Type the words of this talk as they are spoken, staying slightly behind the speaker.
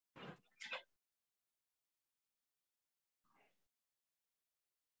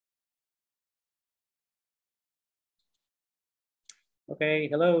Okay,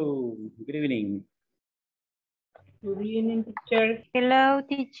 hello, good evening. Good evening, teacher. Hello,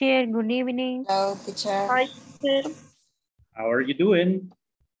 teacher. Good evening. Hello, teacher. Hi, teacher. How are you doing?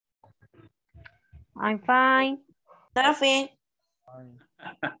 I'm fine. Nothing.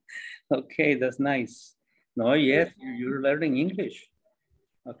 Okay, that's nice. No, yes, you're learning English.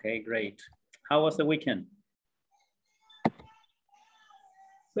 Okay, great. How was the weekend?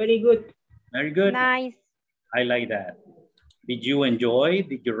 Very good. Very good. Nice. I like that. Did you enjoy?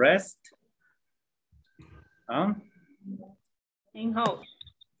 Did you rest? Huh? In house.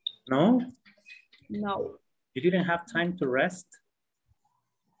 No? No. You didn't have time to rest?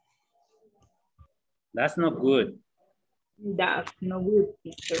 That's not good. That's no good,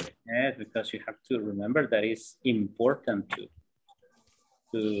 teacher. Yes, because you have to remember that it's important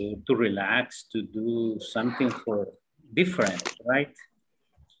to relax, to do something for different, right?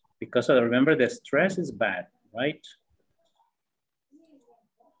 Because remember the stress is bad, right?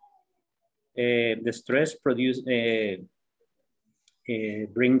 The stress brings,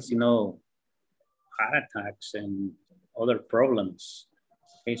 heart attacks and other problems.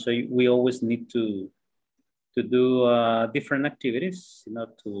 Okay, so we always need to do different activities,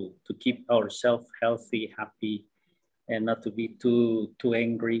 to keep ourselves healthy, happy, and not to be too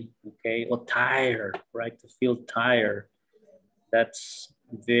angry, okay, or tired, right? To feel tired, that's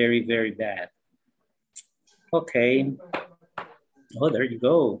very, very bad. Okay. Oh, there you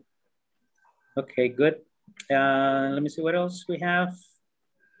go. Okay, good. Let me see what else we have.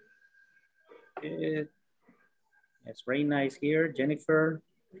 It's very nice here. Jennifer.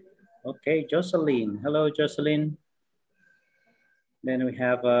 Okay, Jocelyn. Hello, Jocelyn. Then we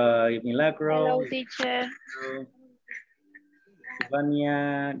have Milagro. Hello, teacher.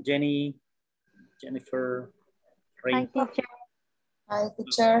 Ivania, Jenny, Jennifer, Hi, Ray. teacher. Hi,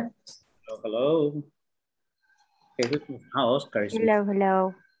 teacher. Hello, hello. Okay, Oscar is missing. Hello,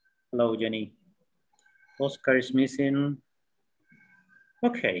 hello. Hello, Jenny. Oscar is missing.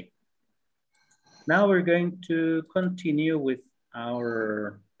 Okay. Now we're going to continue with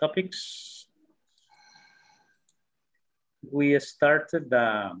our topics. We started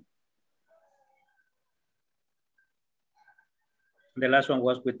the last one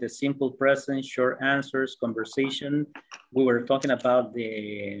was with the simple present, short answers, conversation. We were talking about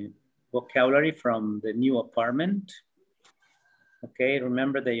the vocabulary from the new apartment. Okay,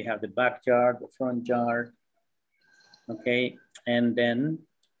 remember that you have the backyard, the front yard. Okay, and then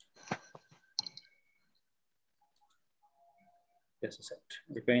this is it.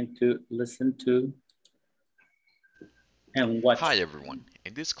 We're going to listen to and watch. Hi everyone,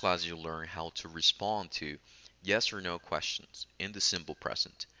 in this class you'll learn how to respond to yes or no questions in the simple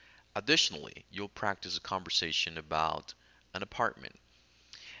present. Additionally, you'll practice a conversation about an apartment,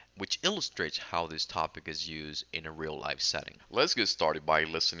 which illustrates how this topic is used in a real life setting. Let's get started by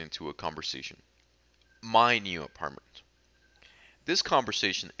listening to a conversation. My new apartment. This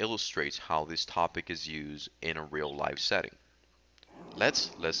conversation illustrates how this topic is used in a real life setting.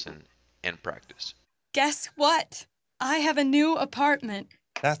 Let's listen and practice. Guess what? I have a new apartment.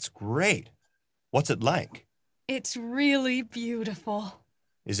 That's great. What's it like? It's really beautiful.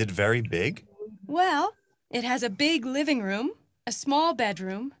 Is it very big? Well, it has a big living room, a small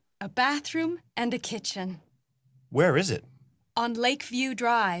bedroom, a bathroom, and a kitchen. Where is it? On Lakeview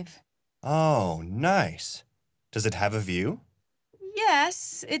Drive. Oh, nice. Does it have a view?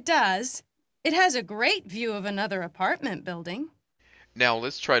 Yes, it does. It has a great view of another apartment building. Now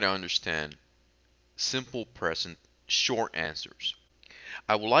let's try to understand simple present short answers.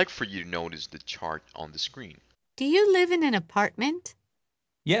 I would like for you to notice the chart on the screen. Do you live in an apartment?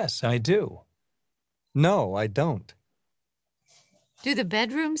 Yes, I do. No, I don't. Do the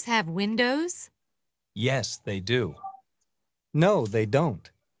bedrooms have windows? Yes, they do. No, they don't.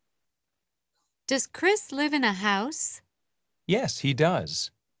 Does Chris live in a house? Yes, he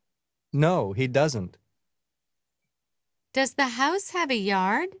does. No, he doesn't. Does the house have a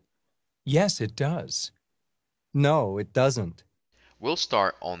yard? Yes, it does. No, it doesn't. We'll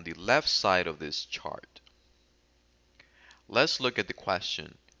start on the left side of this chart. Let's look at the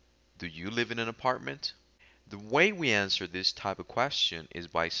question, do you live in an apartment? The way we answer this type of question is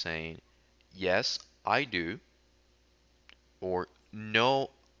by saying, yes, I do, or no,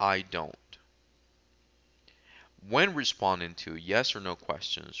 I don't. When responding to yes or no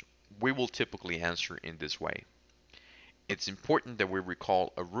questions, we will typically answer in this way. It's important that we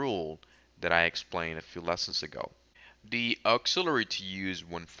recall a rule that I explained a few lessons ago. The auxiliary to use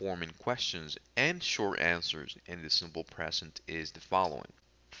when forming questions and short answers in the simple present is the following.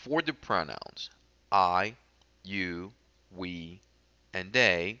 For the pronouns I, you, we, and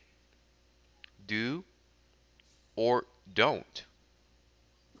they, do or don't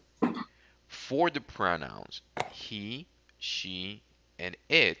for the pronouns he, she, and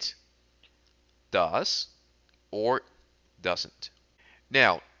it does or doesn't.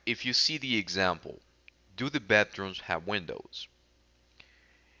 Now, if you see the example, do the bedrooms have windows?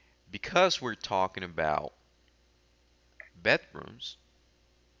 Because we're talking about bedrooms,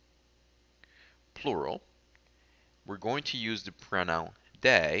 plural, we're going to use the pronoun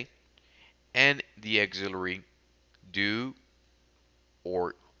they and the auxiliary do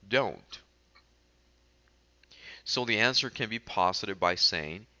or don't. So the answer can be positive by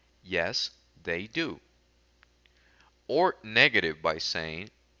saying, yes, they do. Or negative by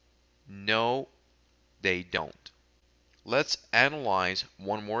saying, no, they don't. Let's analyze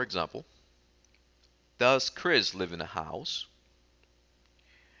one more example. Does Chris live in a house?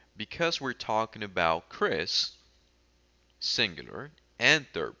 Because we're talking about Chris, singular, and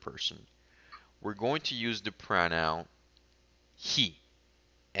third person, we're going to use the pronoun he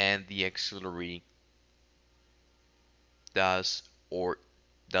and the auxiliary does or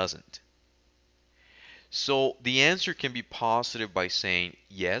doesn't. So the answer can be positive by saying,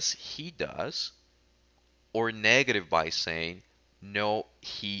 yes, he does, or negative by saying, no,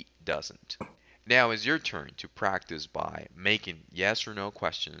 he doesn't. Now it's your turn to practice by making yes or no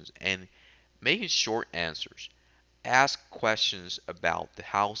questions and making short answers. Ask questions about the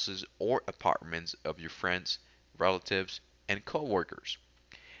houses or apartments of your friends, relatives, and coworkers.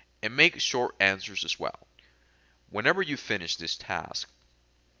 And make short answers as well. Whenever you finish this task,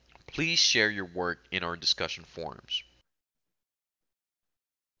 please share your work in our discussion forums.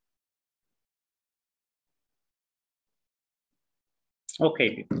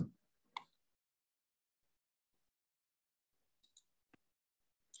 Okay.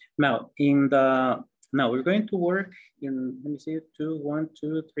 Now, we're going to work in, let me see, 2, 1,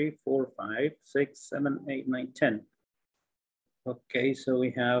 2, 3, 4, 5, 6, 7, 8, 9, 10. Okay, so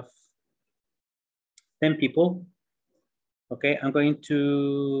we have 10 people. Okay, I'm going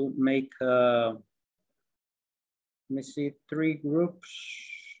to make, let me see, 3 groups,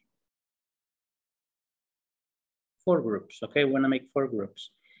 4 groups. Okay, we want to make 4 groups.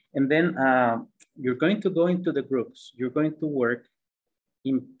 And then you're going to go into the groups. You're going to work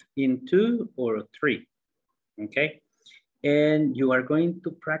in 2 or 3, okay? And you are going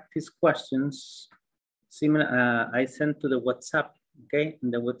to practice questions similar. I sent to the WhatsApp, okay? In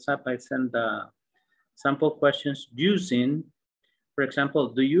the WhatsApp, I send sample questions using, for example,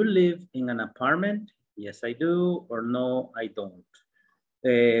 do you live in an apartment? Yes, I do, or no, I don't.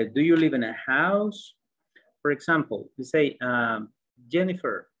 Do you live in a house? For example, you say,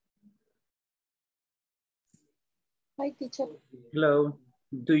 Jennifer. Hi, teacher. Hello.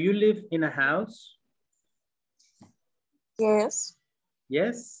 Do you live in a house? Yes.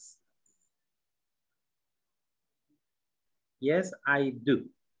 Yes. Yes, I do.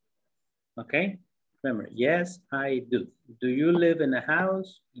 Okay. Remember, yes, I do. Do you live in a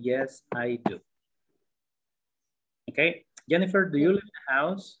house? Yes, I do. Okay. Jennifer, do you live in a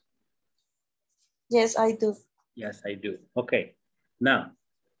house? Yes, I do. Yes, I do. Okay. Now,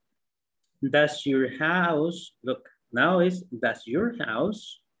 does your house, look, now is, does your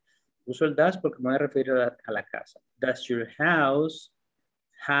house, uso el does porque me voy a referir a la casa. Does your house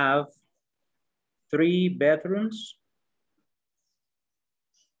have 3 bedrooms?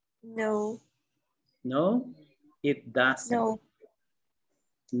 No. No, it doesn't. No.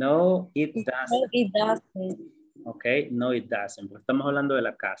 No, it doesn't. No, it doesn't. Okay, no, it doesn't. Porque estamos hablando de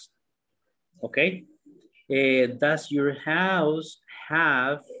la casa. Okay. Does your house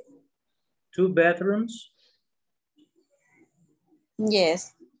have 2 bedrooms?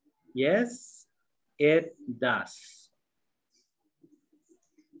 Yes. Yes, it does.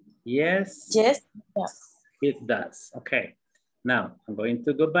 Yes. Yes, it does. It does. Okay. Now I'm going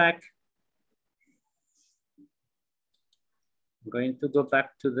to go back. I'm going to go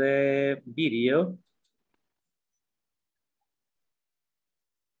back to the video.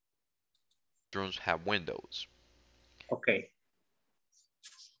 Bedrooms have windows. Okay.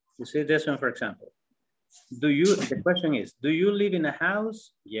 You see this one, for example. The question is, do you live in a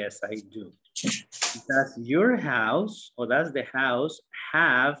house? Yes, I do. Does your house, or does the house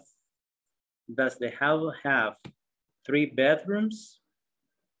have 3 bedrooms?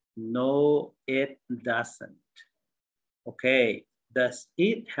 No, it doesn't. Okay, does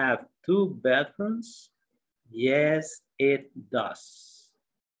it have 2 bedrooms? Yes, it does.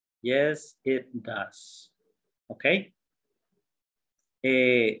 Yes, it does. Okay.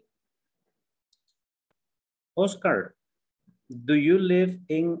 Oscar, do you live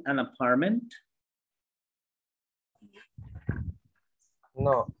in an apartment?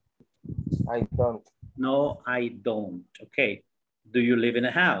 No, I don't. No, I don't. Okay. Do you live in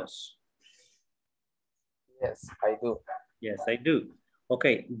a house? Yes, I do. Yes, I do.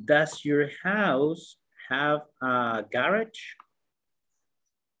 Okay, does your house have a garage?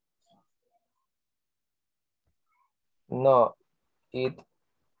 No, it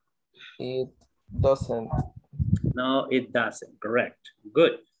doesn't. No, it doesn't. Correct.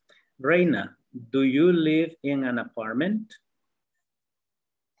 Good. Reina, do you live in an apartment?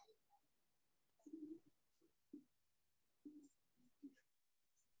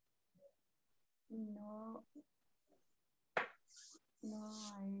 No. No,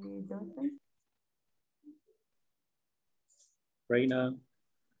 I don't. Reina.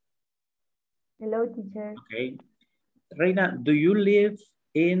 Hello, teacher. Okay. Reina, do you live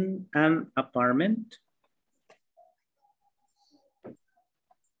in an apartment?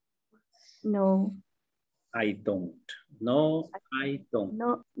 No. I don't. No, I don't.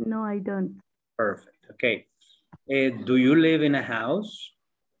 No, I don't. Perfect. Okay. Do you live in a house?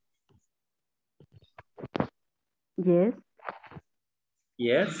 Yes.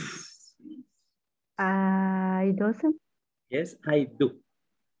 Yes. I doesn't. Yes, I do.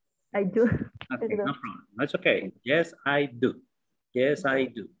 I do. Okay, no problem. That's okay. Yes, I do. Yes, I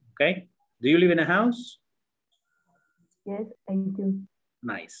do. Okay. Do you live in a house? Yes, I do.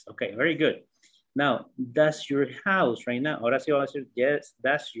 Nice. Okay, very good. Now, does your house right now, ahora sí vamos a decir, yes,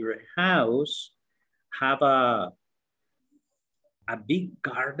 does your house have a big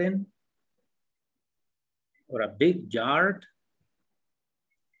garden or a big yard?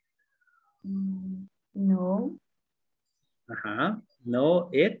 No. No,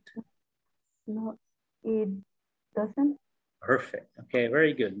 it? No, it doesn't. Perfect. Okay,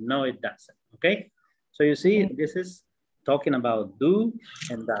 very good. No, it doesn't. Okay. So you see, this is talking about do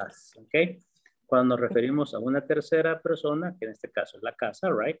and does. Okay. Cuando nos referimos a una tercera persona, que en este caso es la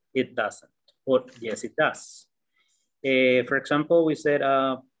casa, right? It doesn't. Or yes, it does. For example, we said,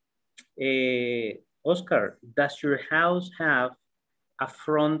 Oscar, does your house have a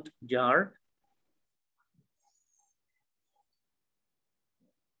front yard?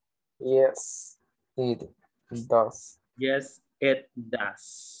 Yes, it does. Yes, it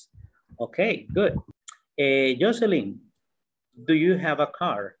does. Okay, good. Jocelyn, do you have a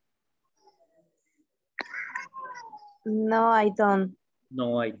car? No, I don't.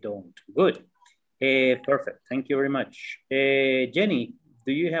 No, I don't. Good. Perfect. Thank you very much. Jenny,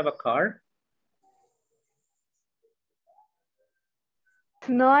 do you have a car?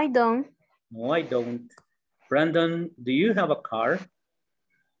 No, I don't. No, I don't. Brandon, do you have a car?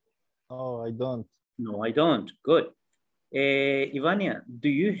 No, I don't. No, I don't. Good. Ivania, do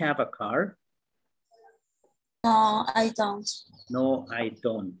you have a car? No, I don't. No, I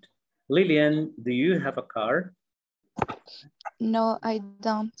don't. Lillian, do you have a car? No, I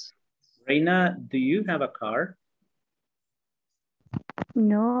don't. Reina, do you have a car?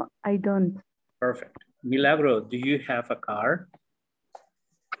 No, I don't. Perfect. Milagro, do you have a car?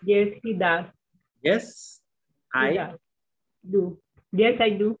 Yes, he does. Yes, He I does. Do. Yes, I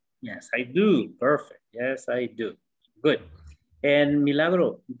do. Yes, I do. Perfect. Yes, I do. Good. And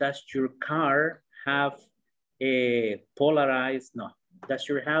Milagro, does your car have a polarized? No. Does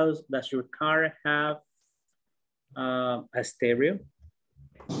your car have a stereo?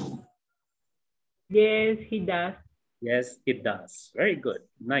 Yes, he does. Yes, it does. Very good.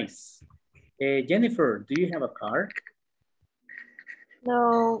 Nice. Jennifer, do you have a car?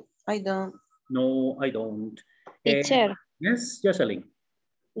 No, I don't. No, I don't. Teacher, Yes, Jocelyn.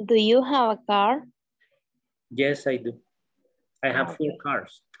 do you have a car? Yes, I do. I have 4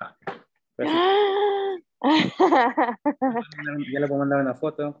 cars. Ya le puedo mandar una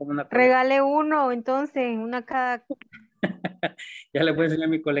foto. Como una Regale uno, entonces, una cada. Ya le voy a enseñar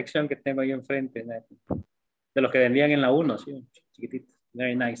mi colección que tengo ahí enfrente. ¿No? De los que vendían en la 1, sí, chiquitito.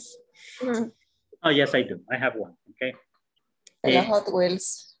 Very nice. Oh, yes, I do. I have one. Okay. De los Hot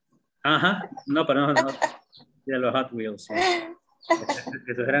Wheels. Ajá. No, pero no. De los Hot Wheels. Sí.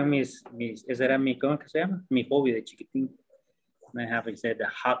 Esos eran ese era mi, ¿cómo es que se llama? Mi hobby de chiquitín. I have, I said, the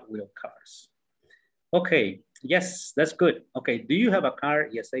Hot Wheel cars. Okay. Yes, that's good. Okay. Do you have a car?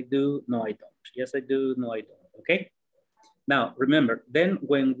 Yes, I do. No, I don't. Yes, I do. No, I don't. Okay. Now, remember, then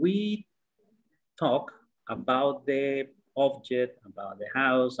when we talk about the object, about the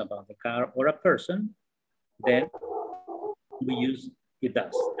house, about the car, or a person, then we use it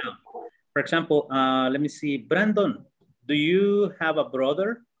does. Now, for example, let me see, Brandon, do you have a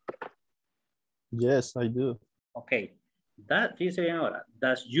brother? Yes, I do. Okay, fíjese bien ahora.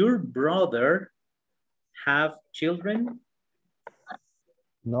 Does your brother have children?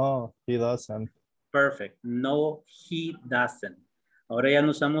 No, he doesn't. Perfect. No, he doesn't. Ahora ya no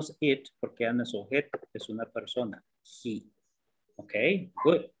usamos it porque ya no es objeto, es una persona. He. Okay,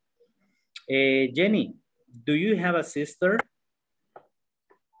 good. Jenny, Do you have a sister?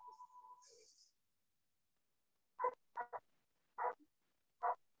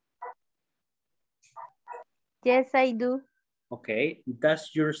 Yes, I do. Okay.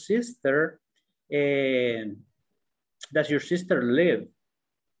 Does your sister live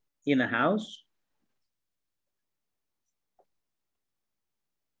in a house?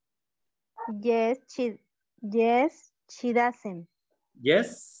 Yes, she doesn't.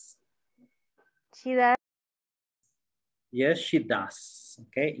 Yes. She does. Yes, she does.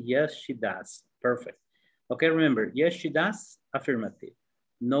 Okay. Yes, she does. Perfect. Okay, remember, yes, she does, affirmative.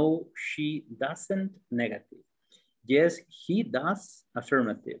 No, she doesn't, negative. Yes, he does,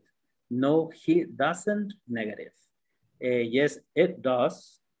 affirmative. No, he doesn't, negative. Yes, it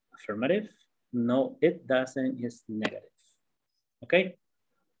does, affirmative. No, it doesn't is negative. Okay,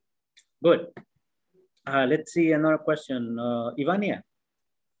 good. Let's see another question. Ivania,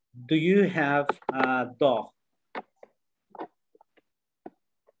 do you have a dog?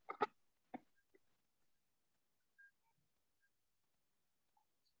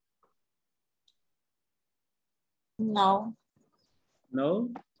 No.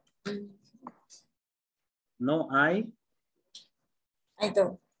 No? No, I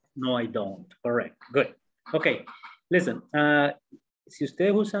don't. No, I don't. Correct. Good. Okay. Listen, si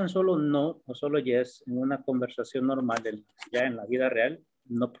ustedes usan solo no o solo yes en una conversación normal, ya en la vida real,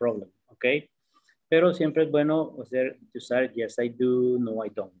 no problem. Ok. Pero siempre es bueno usar yes, I do, no, I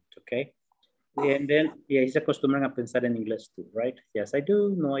don't. Ok. Y ahí se acostumbran a pensar en inglés tú, right? Yes, I do,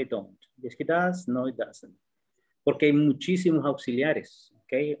 no, I don't. Yes, he does, no, he doesn't. Porque hay muchísimos auxiliares.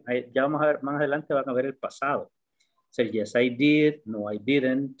 Ok. Ya vamos a ver, más adelante van a ver el pasado. So, yes, I did, no, I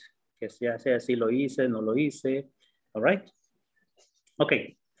didn't, que sea sí lo hice, no lo hice, all right? Ok,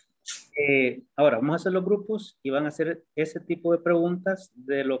 ahora vamos a hacer los grupos y van a hacer ese tipo de preguntas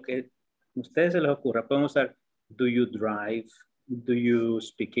de lo que a ustedes se les ocurra. Podemos usar, do you drive? Do you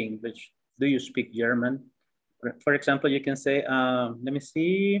speak English? Do you speak German? For example, you can say, let me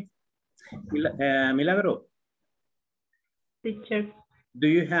see, Milagro. Teacher. Do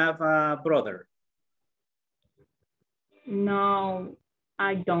you have a brother? No,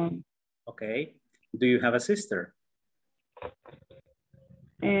 I don't. Okay. Do you have a sister?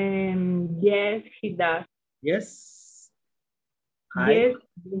 Yes, he does. Yes. Yes,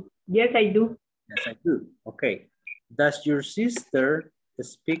 yes, I do. Yes, I do. Okay. Does your sister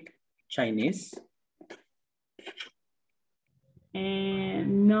speak Chinese?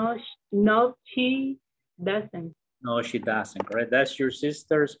 No, she doesn't. No, she doesn't, correct? Does your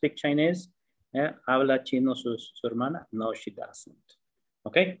sister speak Chinese? ¿Habla chino su hermana? No, she doesn't.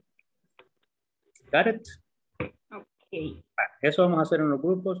 Okay. Got it? Okay. Eso vamos a hacer en los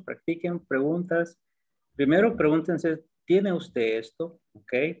grupos. Practiquen preguntas. Primero pregúntense, ¿tiene usted esto?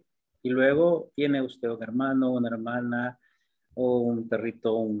 Ok. Y luego, ¿tiene usted un hermano, una hermana, o un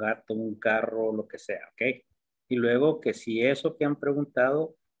perrito, un gato, un carro, lo que sea? Ok. Y luego que si eso que han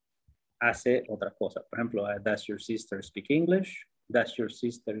preguntado hace otra cosa. Por ejemplo, does your sister speak English? Does your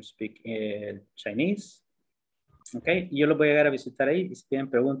sister speak Chinese? Ok. Y yo lo voy a llegar a visitar ahí. Y si tienen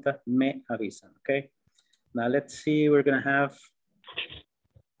preguntas, me avisan. Ok. Now let's see, we're going to have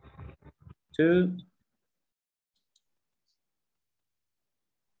 2.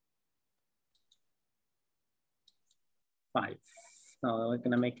 Five. No, we're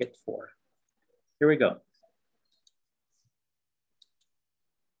gonna make it 4. Here we go.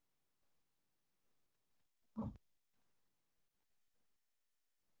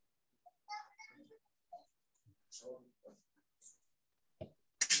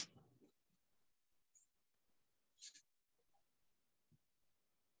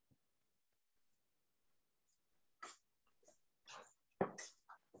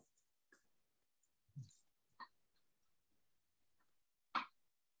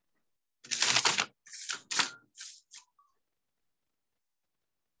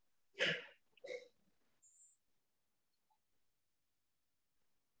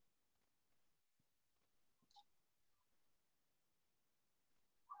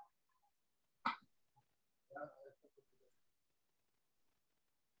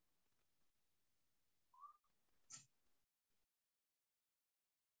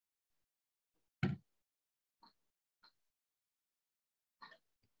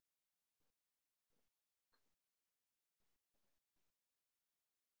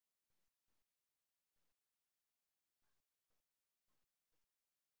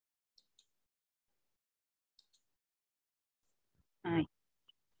 Ay.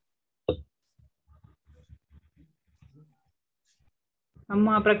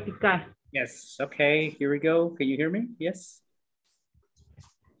 Vamos a practicar. Yes, okay, here we go. Can you hear me? Yes.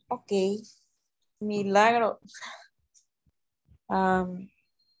 Okay. Milagro.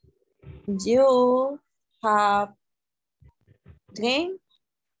 You have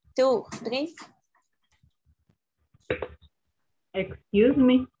to drink. Excuse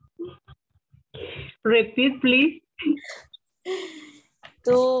me. Repeat, please.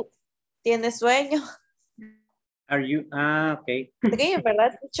 Tú tienes sueño. Are you, okay. Drink,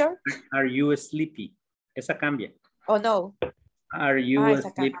 ¿verdad, teacher? Are you sleepy? Esa cambia. Oh, no. Are you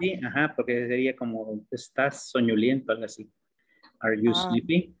esa sleepy? Ajá, porque sería como, estás soñoliento, algo así. Are you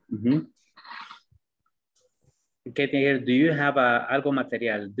sleepy? ¿Qué tiene que ver? Do you have algo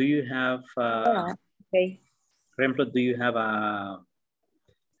material? Do you have, Okay. por ejemplo, do you have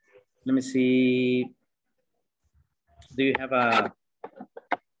let me see, do you have a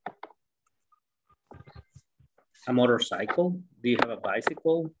motorcycle? Do you have a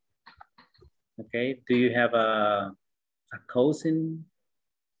bicycle? Okay, do you have a cousin?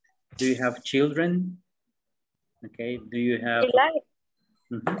 Do you have children? Okay, do you have...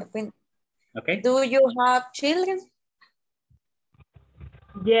 Okay. Do you have children?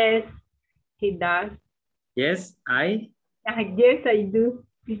 Yes, he does. Yes, I... Yes, I do.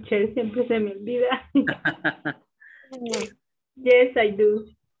 Teacher, siempre se me olvida. Yes, I do.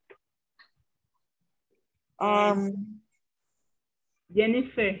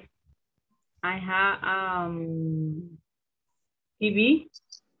 Jennifer, I have TV.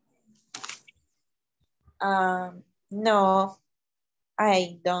 No,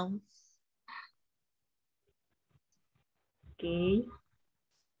 I don't. Okay.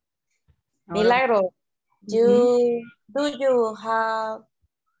 Milagro, do you have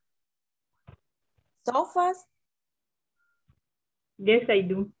sofas? Yes, I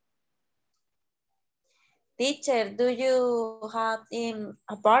do. Teacher, do you have an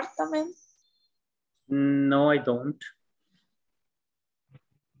apartment? No, I don't.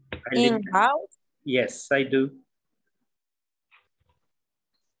 In house? Yes, I do.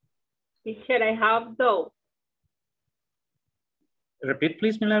 Teacher, I have dog. Repeat,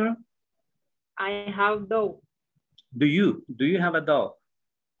 please, Milagro. I have dog. Do you have a dog?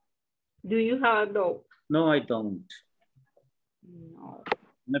 Do you have a dog? No, I don't. No.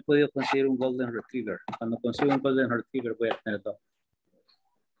 No he podido conseguir un golden retriever. Cuando consigo un golden retriever voy a tener dog.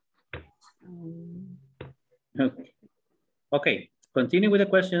 Okay. Okay, continue with the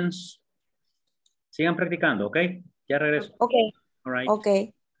questions. Sigan practicando, okay? Ya regreso. Okay. All right.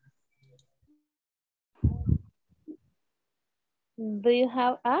 Okay. Do you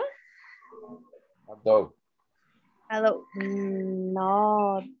have a dog? A dog.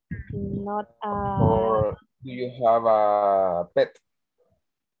 No, not a Or do you have a pet?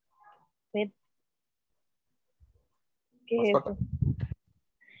 pet. ¿Qué es eso?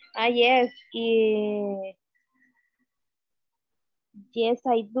 Yes. Yes,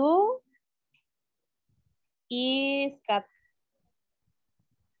 I do. Is cat.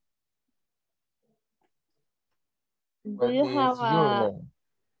 Do you have your name?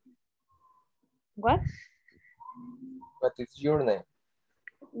 What? What is your name?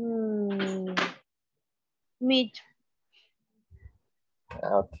 Mitch.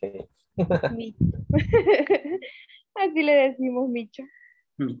 Okay. Micho. Así le decimos Micho.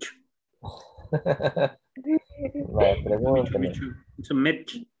 Micho. Vale, pregúntame. It's a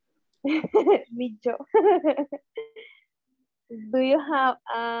Mitch. Micho. Do you have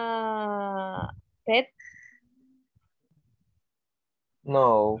a pet?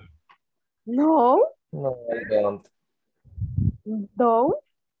 No. No. No, I don't. Don't?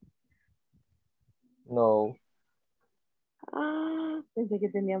 No. Pensé que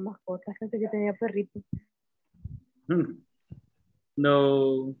tenía mascotas, pensé que tenía perritos.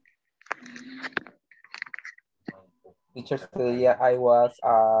 No. Teacher sería I was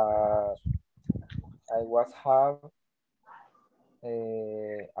have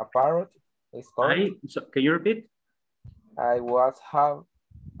a parrot. Is correct? Can you repeat? I was have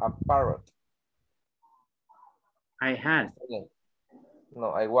a parrot. I had.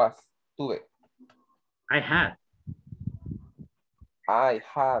 No, I was. Tuve. I had. I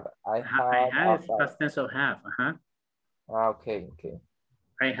had is past tense of have. Okay.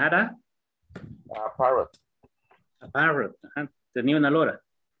 I had a parrot. A parrot. Tenía una lora.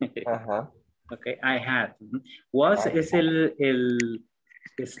 Okay, I had. Was es el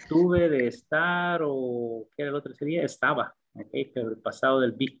estuve de estar o ¿qué era el otro? Sería estaba. Okay, pero el pasado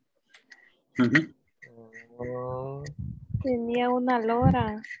del be. Tenía una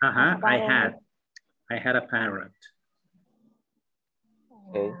lora. I had a parrot.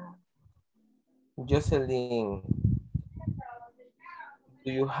 Okay. Jocelyn,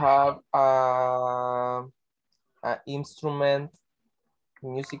 do you have a instrument,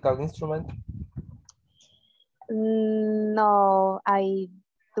 musical instrument? No, I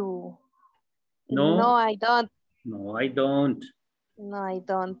do. No. No, I don't. No, I don't. No, I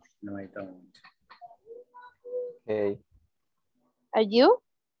don't. No, I don't. Okay. Are you?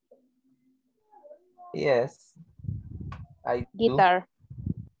 Yes. I do. Guitar.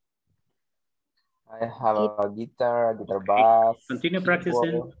 I have a guitar bass. Continue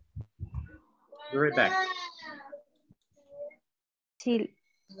practicing. Be right back. Sí.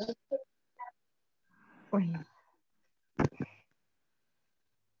 Uy.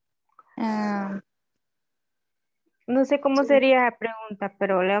 No sé cómo sería la pregunta,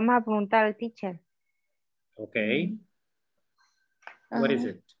 pero le vamos a preguntar al teacher. Okay. What is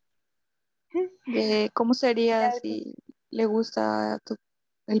it? ¿Cómo sería si le gusta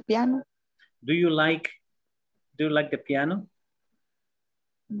el piano? Do you like the piano?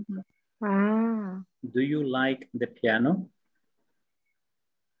 Ah. Do you like the piano?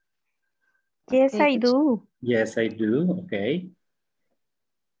 Yes, I do. Yes, I do. Okay.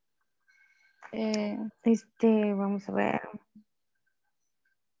 Vamos a ver.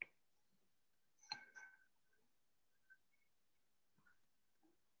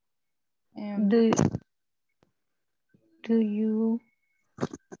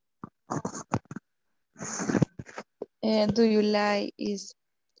 Do you like is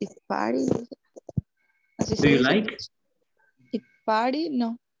party? Do you like? It party?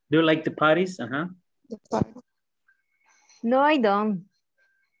 No. Do you like the parties? Uh-huh. The party. No, I don't.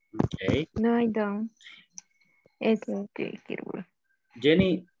 Okay. No, I don't.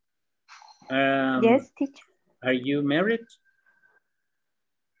 Jenny. Yes, teacher. Are you married?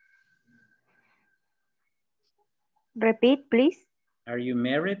 Repeat, please. Are you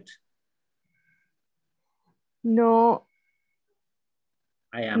married? No.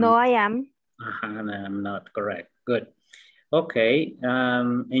 I am. No, I am. I'm not correct. Good. Okay.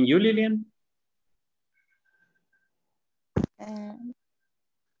 And you, Lillian?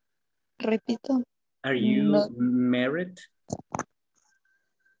 Repito. Are you married?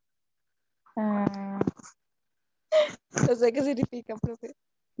 No sé qué significa, profe.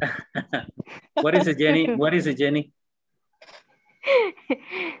 What is it, Jenny? What is it, Jenny?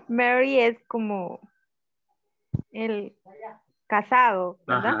 Mary es como el casado,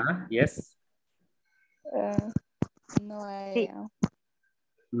 ¿verdad? Uh-huh. Yes. No, I am.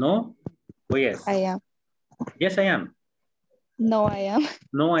 No? Oh, yes. I am. Yes, I am. No, I am.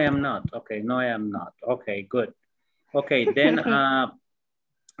 No, I am not. Okay, no, I am not. Okay, good. Okay, then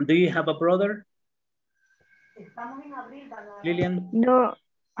do you have a brother? Lillian? No.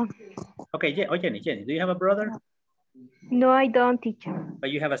 Okay, Jenny, do you have a brother? No, I don't, teacher.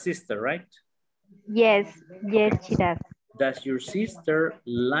 But you have a sister, right? Yes, yes, Okay. she does. Does your sister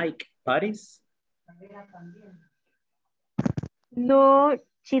like parties? No,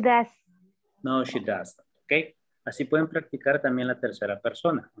 she does. No, she doesn't. Okay. Así pueden practicar también la tercera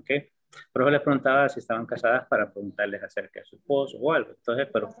persona, ¿ok? Por eso les preguntaba si estaban casadas para preguntarles acerca de su esposo o algo. Entonces,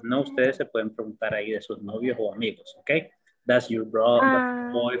 pero no ustedes se pueden preguntar ahí de sus novios o amigos, ¿ok? That's your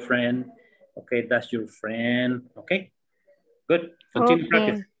brother, boyfriend, okay? That's your friend, okay? Good. Continue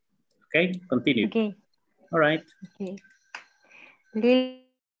practice. Okay, continue. Okay. All right. Okay.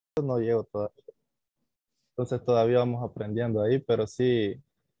 No llego todavía. Entonces todavía vamos aprendiendo ahí, pero sí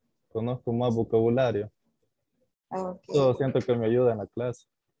conozco más vocabulario. Okay. Todo siento que me ayuda en la clase.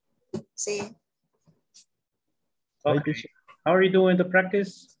 Sí. Okay. How are you doing the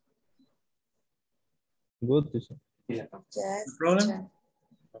practice? Good, teacher. Yes. No problem?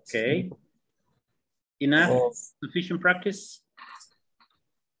 Okay. Enough? Sufficient practice?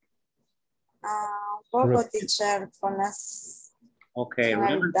 Poco, teacher, con las... Okay. Con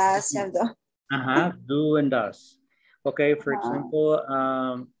el das y el do. Do and does. Okay, for example,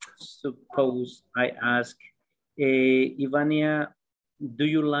 suppose I ask, Ivania, do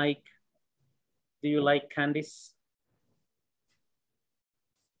you like candies?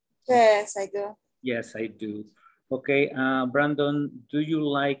 Yes, I do. Yes, I do. Okay, Brandon, do you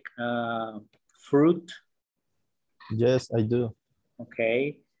like fruit? Yes, I do.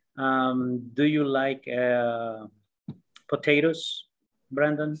 Okay. Do you like potatoes,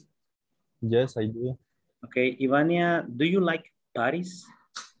 Brandon? Yes, I do. Okay, Ivania, do you like parties?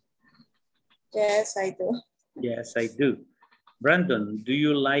 Yes, I do. Yes, I do. Brandon, do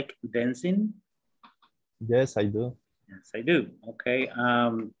you like dancing? Yes, I do. Yes, I do. Okay.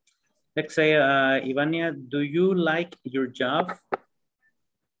 Let's say, Ivania, do you like your job?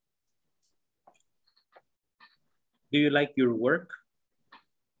 Do you like your work?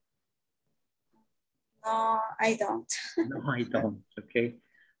 No, I don't. No, I don't. Okay.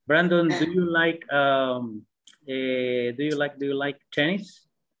 Brandon, do you like tennis?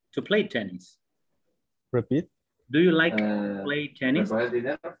 To play tennis? Repeat. Do you like to play tennis?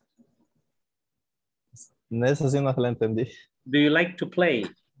 Esa sí no la entendí. Do you like to play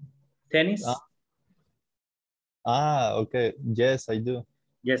tennis? Okay. Yes, I do.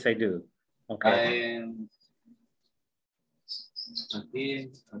 Yes, I do. Okay.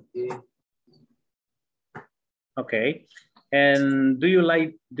 Okay. And do you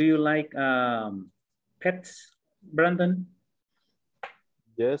like pets, Brandon?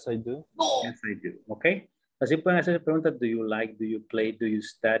 Yes, I do. Yes, I do. Okay. Así pueden hacer preguntas. Do you like? Do you play? Do you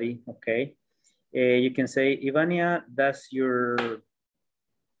study? Okay. You can say, Ivania, does your,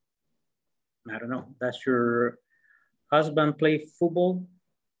 I don't know, does your husband play football?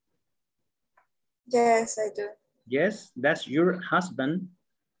 Yes, I do. Yes, does your husband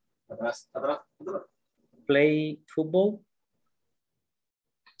play football?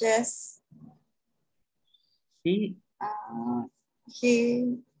 Yes. He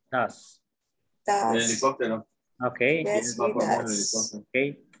does. Does. Okay. Yes, he does.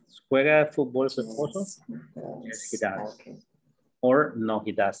 Okay. ¿Juega fútbol su esposo? Yes, he does. Okay. Or no,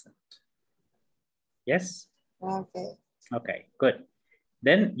 he doesn't. Yes? Okay. Okay, good.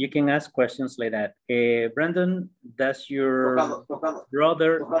 Then you can ask questions like that. Brandon, does your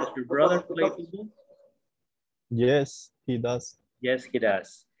brother play football? Yes, he does. Yes, he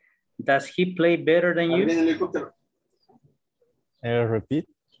does. Does he play better than you? Repeat.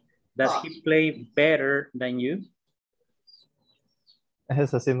 Does he play better than you?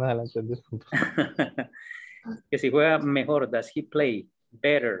 Esa sí no la entendí. Que si juega mejor, does he play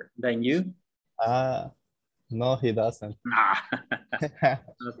better than you? No, he doesn't.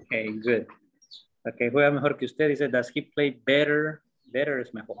 Okay, good. Okay, juega mejor que usted. Dice, does he play better? Better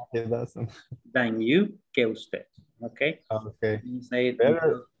es mejor. He doesn't. Than you, que usted. Okay. Okay. Say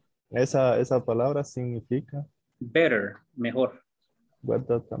Better. Esa palabra significa. Better, mejor.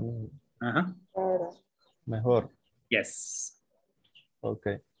 Better también. Ajá. Mejor. Yes.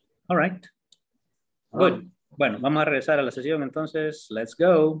 Okay. All right. Good. Bueno, vamos a regresar a la sesión entonces. Let's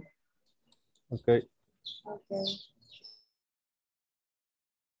go. Okay. Okay.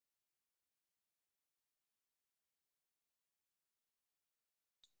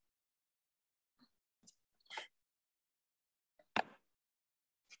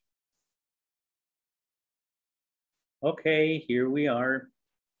 Okay, here we are.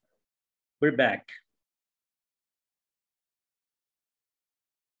 We're back.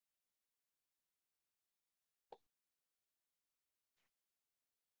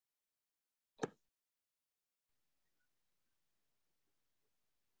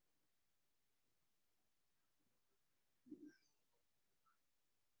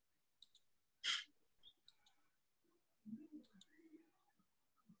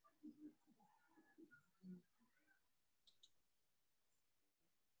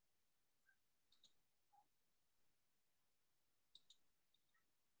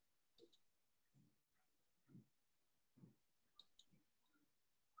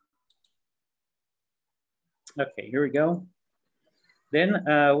 Okay, here we go. Then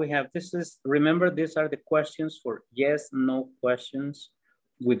we have, remember, these are the questions for yes, no questions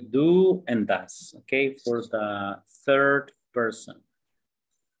with do and does, okay, for the third person.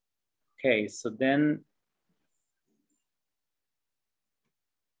 Okay, so then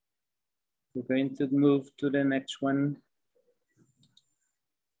we're going to move to the next one,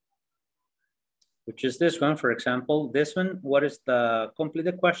 which is this one, for example. This one, what is the, complete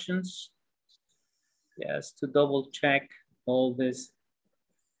the questions. Yes, to double check all these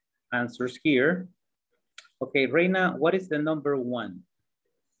answers here. Okay, Reina, what is the number one?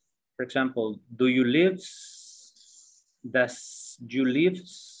 For example, do you live? Does you live?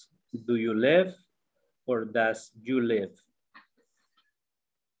 Do you live? Or does you live?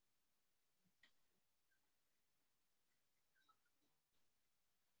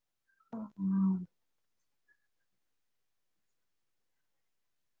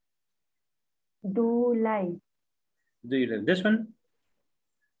 Do live. Do you live? This one?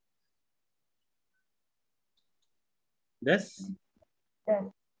 This? Yes.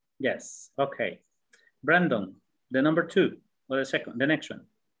 Yes, okay. Brandon, the number two, or the next one.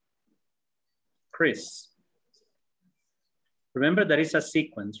 Chris. Remember that is a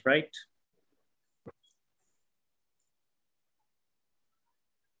sequence, right?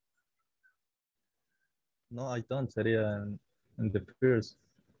 No, I don't. Sería in the first.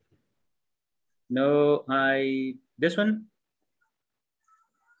 No, this one?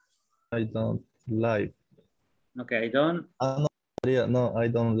 I don't live. Okay, I don't. No, I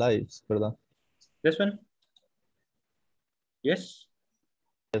don't live, perdón. This one? Yes?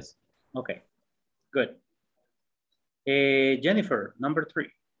 Yes. Okay, good. Jennifer, number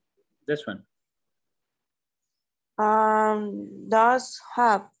three, this one. Does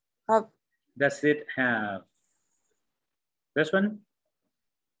have. Does it have? This one?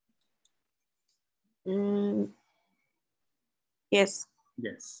 Yes.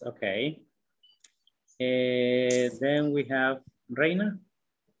 Yes, okay. Then we have Reina.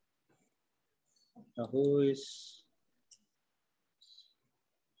 Who is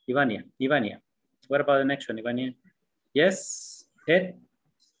Ivania? Ivania. What about the next one, Ivania? Yes, it?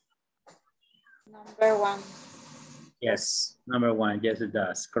 Number one. Yes, number one. Yes, it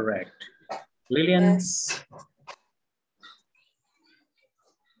does. Correct. Lillian? Yes.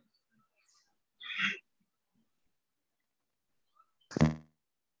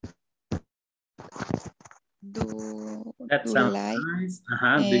 That sounds nice.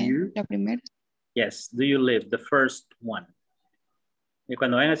 Do you? La primera. Yes, do you live? The first one. Y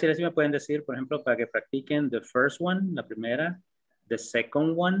cuando vayan a decir así me pueden decir, por ejemplo, para que practiquen the first one, la primera, the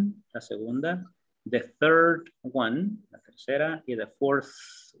second one, la segunda, the third one, la tercera, y the fourth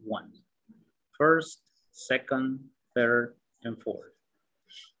one. First, second, third, and fourth.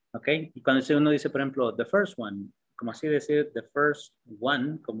 Ok, y cuando uno dice, por ejemplo, the first one, como así decir the first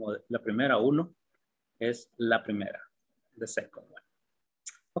one, como la primera uno, es la primera, the second one.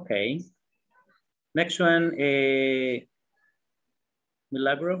 Ok. Next one,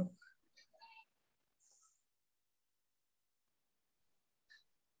 Milagro.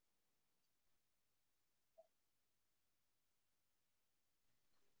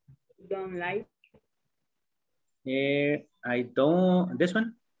 Don't like. I don't, this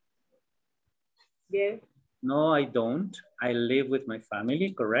one? Yes. No, I don't. I live with my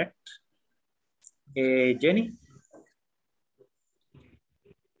family, correct? Jenny?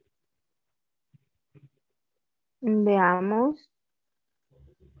 Veamos.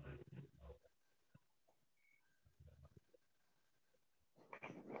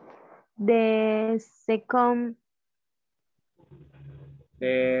 The second.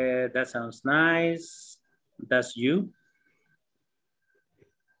 That sounds nice. That's you?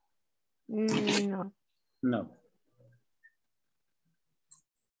 No. No.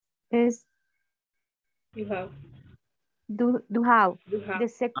 Es You have. do have. You have. The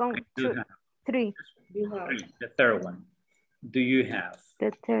second Do have. three. You have. The third one. Do you have?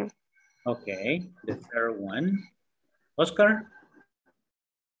 The third. Okay, the third one. Oscar?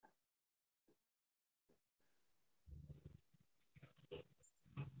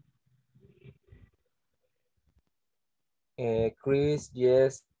 Chris,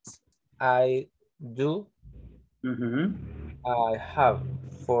 yes, I do. I have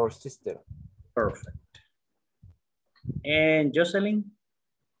 4 sisters. Perfect. And Jocelyn?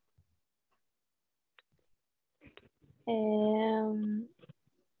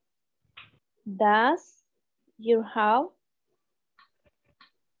 Does your house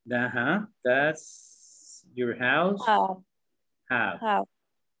That's your house? Have.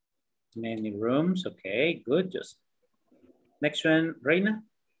 Many rooms. Okay, good. Just next one, Reina.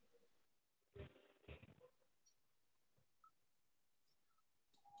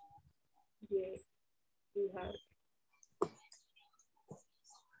 Yes. You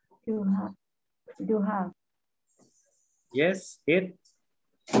have. You have. Yes, it.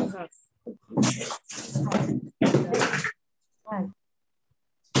 You have.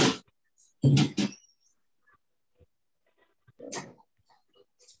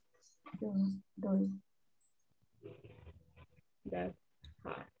 That's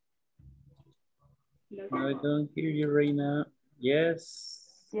hard. No, I don't hear you, Reina. Yes.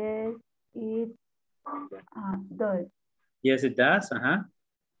 Yes, it does. Yes, it does.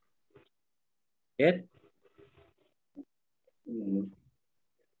 It.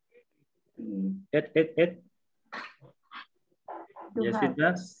 It. Yes, it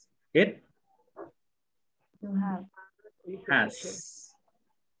does. It You have. has.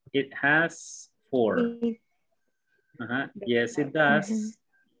 It has 4. Yes, it does.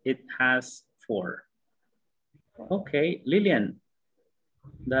 It has 4. Okay, Lillian.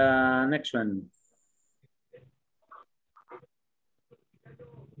 The next one.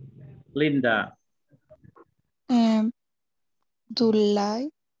 Linda. Do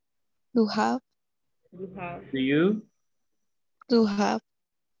like, do have. You have. Do you? Do have.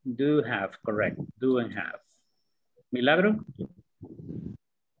 Do have, correct. Do and have. Milagro?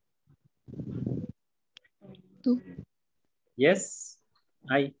 Do. Yes,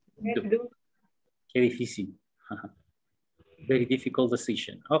 I do. Do. Qué difícil. Very difficult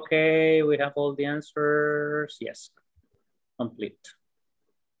decision. Okay, we have all the answers. Yes, complete.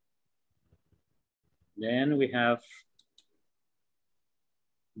 Then we have,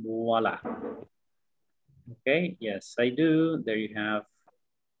 voila. Okay, yes, I do. There you have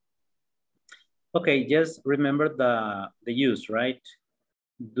Okay, just remember the use, right?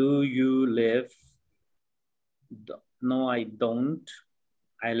 Do you live? No, I don't.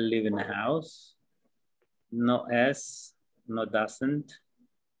 I live in a house. No S, no doesn't.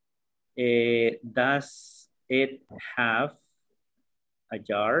 Does it have a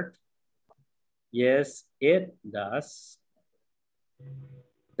yard? Yes, it does.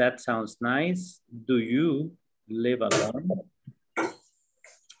 That sounds nice. Do you live alone?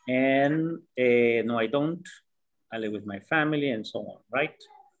 And no, I don't. I live with my family and so on, right?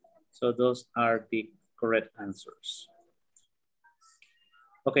 So those are the correct answers.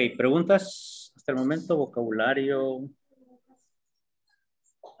 Ok, preguntas hasta el momento, vocabulario,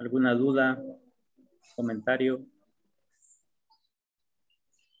 alguna duda, comentario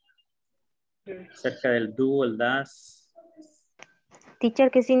acerca del do, el das.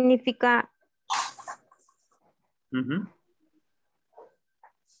 Teacher, ¿qué significa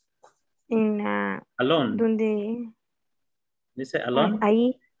alone? Donde Dice alone.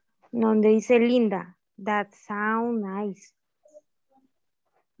 ahí, donde dice Linda. That sound nice.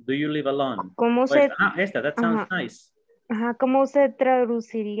 Do you live alone? ¿Cómo Pues, se? esta, that sounds nice. Ajá, ¿cómo se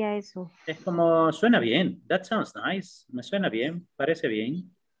traduciría eso? Es como, suena bien. That sounds nice. Me suena bien, parece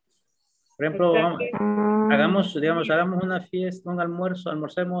bien. Por ejemplo, hagamos una fiesta, un almuerzo,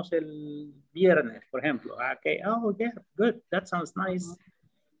 almorcemos el viernes, por ejemplo. Okay, oh yeah, good, that sounds nice.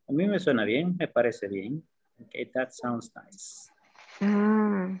 A mí me suena bien, me parece bien. Okay, that sounds nice.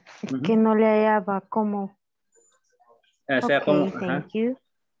 Es que no le hallaba como. Thank you.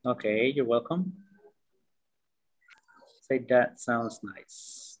 Okay, you're welcome. Say that sounds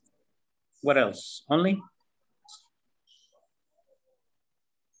nice. What else? Only?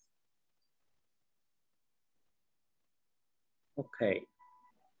 Okay.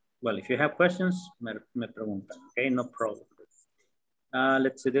 Well, if you have questions, me preguntan. Okay, no problem.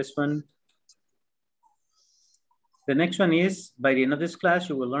 Let's see this one. The next one is, by the end of this class,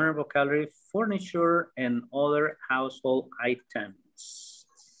 you will learn vocabulary, furniture, and other household items.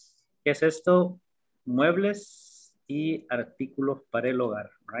 ¿Qué es esto? Muebles y artículos para el hogar,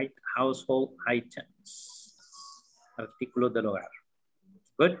 right? Household items. Artículos del hogar.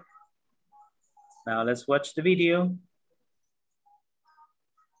 Good. Now let's watch the video.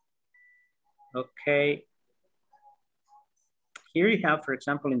 Okay. Here you have, for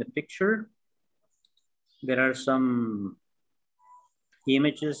example, in the picture, there are some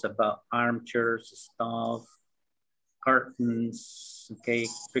images about armchairs, stuff, curtains, okay,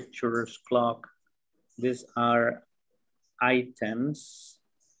 pictures, clock. These are items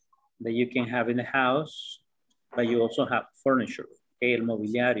that you can have in the house, but you also have furniture, okay, el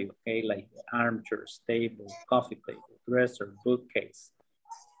mobiliario, okay, like armchairs, table, coffee table, dresser, bookcase,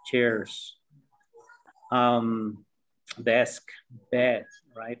 chairs, desk, bed,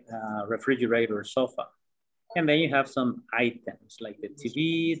 right, refrigerator, sofa. And then you have some items like the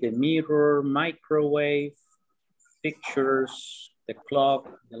TV, the mirror, microwave, pictures, the clock,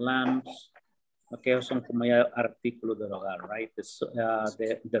 the lamps. Okay, son como ya artículos del hogar, right?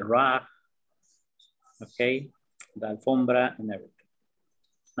 The rug, okay, the alfombra and everything.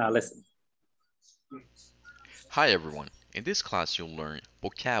 Now listen. Hi everyone. In this class you'll learn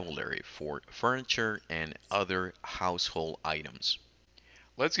vocabulary for furniture and other household items.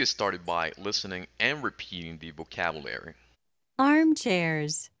 Let's get started by listening and repeating the vocabulary.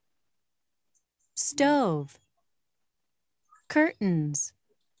 Armchairs, stove, curtains,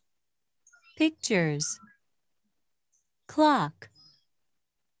 pictures, clock,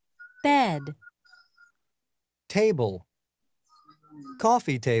 bed, Table.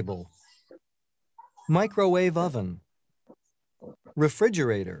 Coffee table. Microwave oven.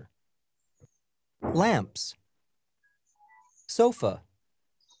 Refrigerator. Lamps. Sofa.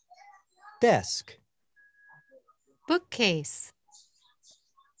 Desk. bookcase,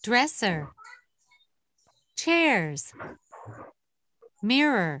 dresser, chairs,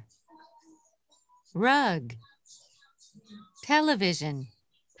 mirror, rug, television.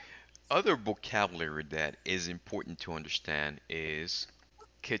 Other vocabulary that is important to understand is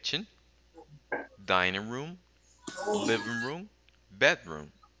kitchen, dining room, living room,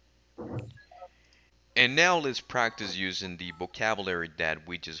 bedroom. And now let's practice using the vocabulary that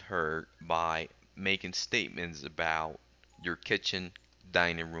we just heard by making statements about your kitchen,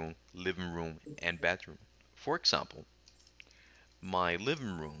 dining room, living room, and bedroom. For example, my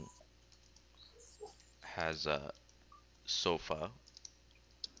living room has a sofa,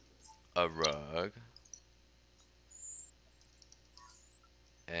 a rug,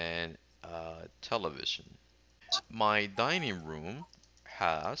 and a television. My dining room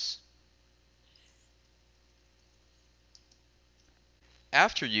has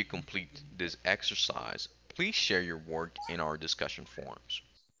After you complete this exercise, please share your work in our discussion forums.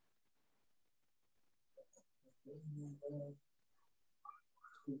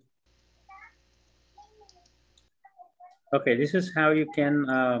 Okay, this is how you can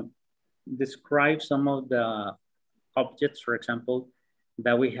describe some of the objects, for example,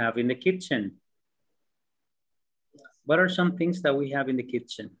 that we have in the kitchen. What are some things that we have in the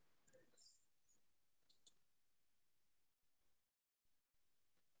kitchen?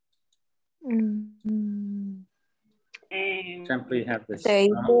 Example, you have this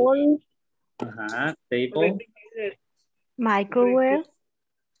Table. Table. Microwave.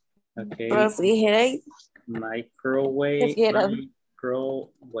 Okay. Refrigerator. Microwave.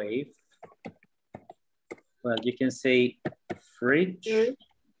 Microwave. Well, you can say fridge.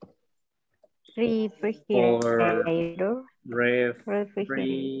 Refrigerator. Or refrigerator.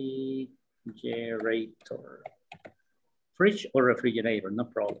 Fridge or refrigerator, no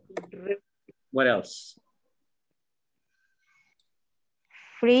problem. What else?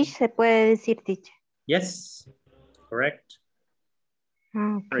 Fridge se puede decir, teacher. Yes, correct.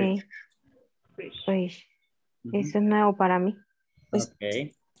 Okay. Fridge. Eso es nuevo para mí.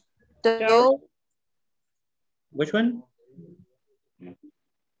 Okay. Stove. Which one?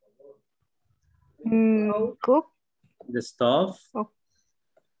 Cook. The stove. Oh.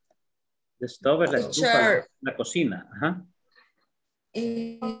 The stove es la estufa, la cocina. Ajá.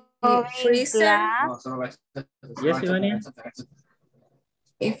 Freezer. Yes, Ivania.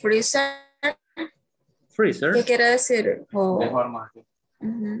 Y freezer. Freezer. ¿Qué quiere decir?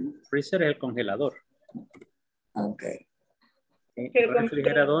 Freezer es el congelador. Okay.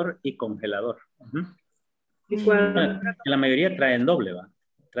 Refrigerador y congelador. La mayoría traen doble, ¿va?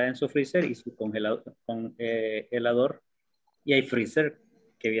 Traen su freezer y su congelador. Y hay freezer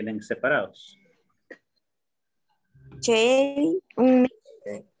que vienen separados.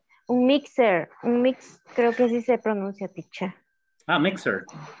 Un mixer. Un mix, creo que sí se pronuncia, teacher. Ah, mixer.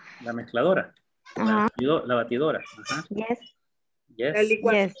 La mezcladora. La batidora. Ajá. Yes. Yes. La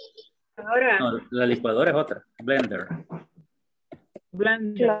licuadora. No, la licuadora es otra. Blender.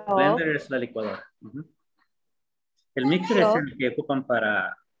 Blender es la licuadora. El mixer es el que ocupan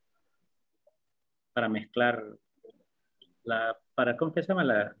para mezclar ¿cómo se llama?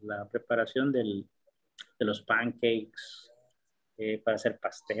 La preparación de los pancakes, para hacer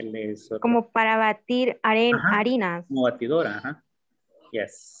pasteles. Como para batir harinas. Como batidora, ajá.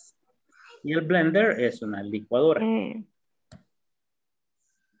 Yes. Y el blender es una licuadora.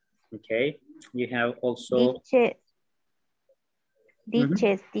 Okay. You have also...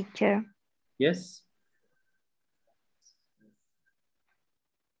 Dishes, teacher. Yes.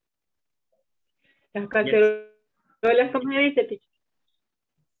 Las cacerolas, ¿cómo se dice, teacher?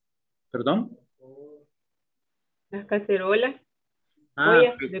 ¿Perdón? Las cacerolas.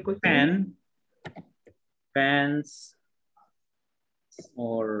 Ollas de cocina. Pans.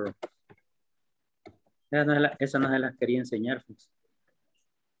 Or... Esa no se las quería enseñar, pues,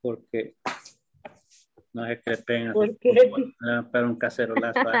 porque no se crepen para un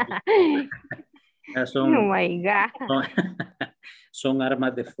cacerolazo. Oh my God. Son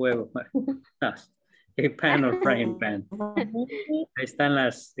armas de fuego. Pan or frying pan. Ahí están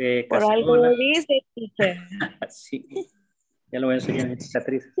las cacerolas. Por algo lo dice, teacher. Sí. Ya lo voy a enseñar en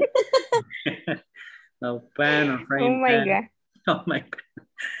cicatriz. No, pan or frying pan. God. Oh my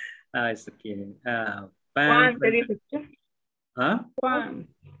God. Eso quiere. Pan, te dice. Pan.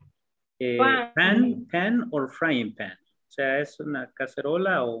 Pan or frying pan. O sea, es una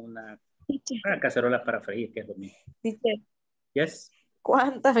cacerola o una cacerola para freír, que es lo mismo. Teacher. Yes.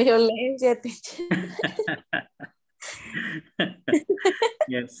 ¿Cuánta violencia, teacher?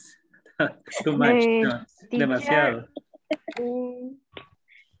 Yes. Too much. No, demasiado.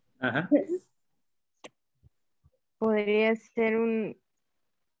 Ajá. Podría ser un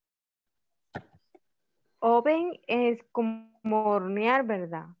oven, es como hornear,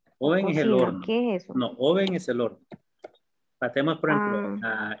 ¿verdad? Oven es el horno. ¿Qué es eso? No, oven es el horno. Patemos, por ejemplo,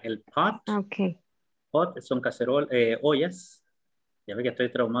 el pot. Okay. Pot son cacerolas, ollas. Ya ve que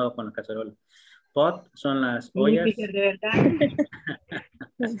estoy traumado con las cacerolas. Pot son las ollas. De verdad.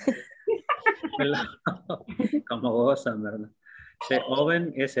 Como gozan, ¿verdad?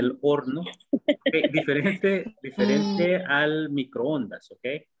 Oven es el horno. Okay, diferente al microondas, ¿ok?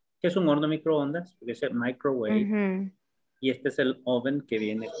 ¿Qué es un horno microondas? Porque es el microwave. Y este es el oven que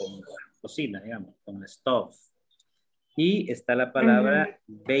viene con la cocina, digamos, con el stove. Y está la palabra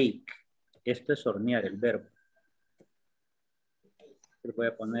bake. Esto es hornear, el verbo. Le voy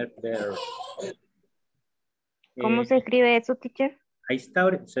a poner verbo. ¿Cómo se escribe eso, teacher? Ahí está,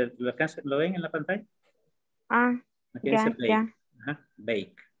 ¿lo ven en la pantalla? Ya. Ajá,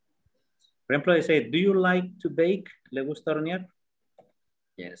 bake. Por ejemplo, dice, do you like to bake? ¿Le gusta hornear?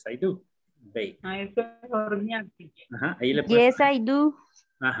 Yes, I do. Bake. Eso es hornear, teacher. Ajá, ahí le Yes, I do.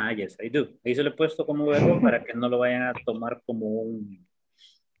 Ajá, yes, I do. Ahí se lo he puesto como verbo para que no lo vayan a tomar como un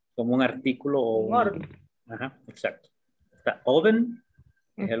artículo o Un orden. Ajá, exacto. Está oven,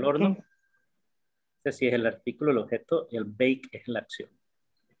 es el horno. Este sí es el artículo, el objeto, y el bake es la acción.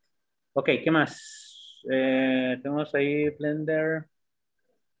 Ok, ¿qué más? Tenemos ahí blender,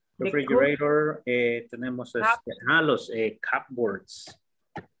 refrigerator, tenemos los cupboards.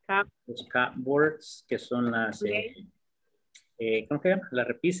 Los cupboards, que son las... ¿cómo se llama? Las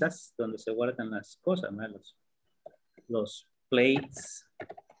repisas donde se guardan las cosas, ¿no? Los plates.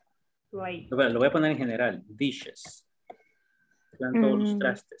 Lo voy a poner en general. Dishes. Están todos los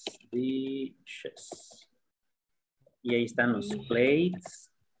trastes. Dishes. Y ahí están los plates.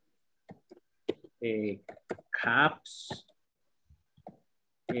 Cups.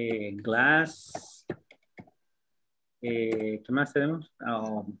 Glass. ¿Qué más tenemos?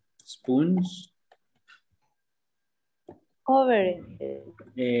 Spoons. Cover.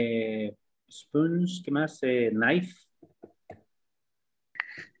 Spoons, ¿qué más? Knife.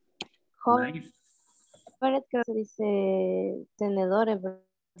 Knife. Cover, creo que dice tenedores,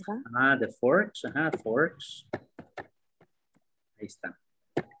 ¿verdad? The forks, forks. Ahí está.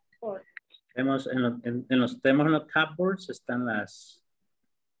 Tenemos tenemos en los cupboards están las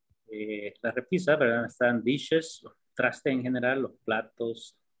repisas, ¿verdad? Están dishes, los trastes en general, los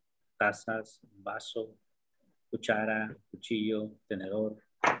platos, tazas, vaso, cuchara, cuchillo, tenedor.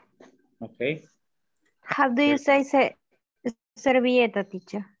 Ok. How do you say servilleta,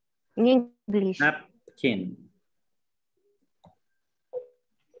 teacher? In English. Napkin.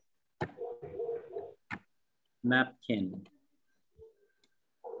 Napkin.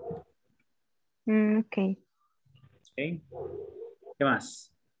 Ok. Okay. ¿Qué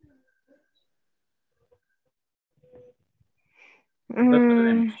más?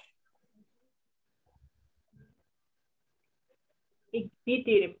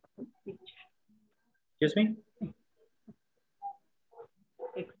 Excuse me?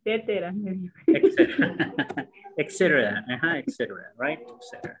 Etcétera. Etcétera. Etcétera, right?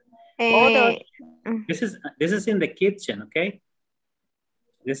 Etcétera. This is in the kitchen, okay?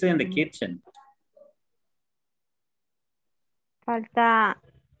 This is in the kitchen. Falta.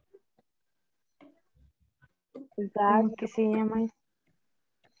 ¿Cómo que se llama eso?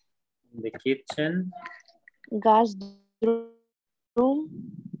 In the kitchen. Gas room.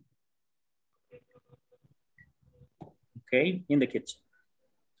 Okay, in the kitchen.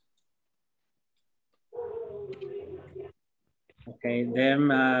 Okay, then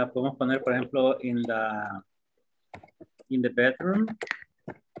podemos poner, por ejemplo, in the bedroom.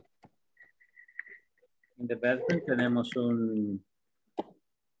 In the bedroom tenemos un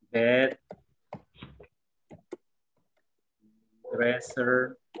bed,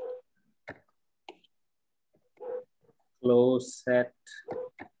 dresser, closet.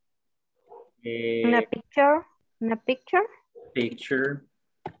 Una picture. Una picture. Picture.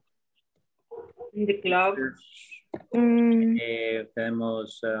 In the club.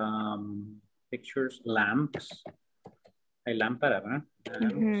 Tenemos pictures, lamps. Hay lámpara, ¿verdad?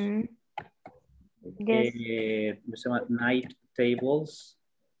 Yes. Se llama night tables.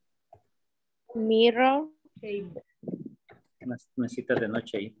 Mirror. Unas mesitas de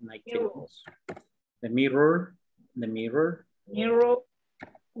noche ahí. Night tables. The mirror. The mirror. Mirror.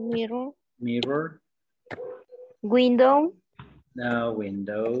 Mirror. Mirror. Window. The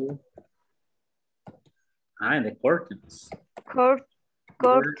window. And the curtains. Curtains.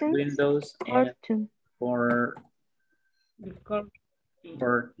 Windows and for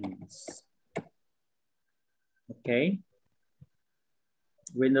curtains. Okay.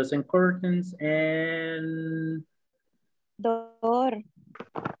 Windows and curtains and door.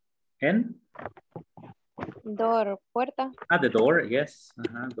 And? Door, puerta. The door, yes.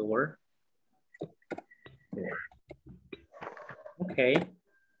 Door. Okay.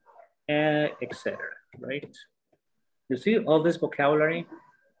 Etc. Right? You see all this vocabulary?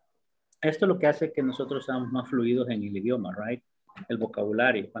 Esto es lo que hace que nosotros seamos más fluidos en el idioma, right? El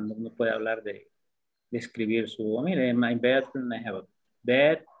vocabulario, cuando uno puede hablar de escribir mire, in my bedroom I have a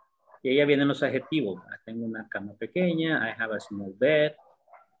bed, y ahí vienen los adjetivos. Tengo una cama pequeña, I have a small bed,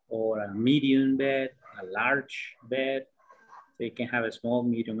 or a medium bed, a large bed. So you can have a small,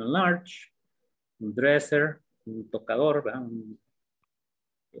 medium, and large. Un dresser, un tocador, ¿verdad?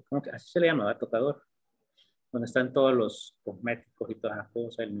 ¿Cómo que así se le llama, ¿verdad? Tocador. Donde están todos los cosméticos y todas las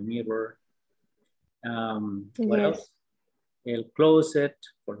cosas, el mirror. What else? El closet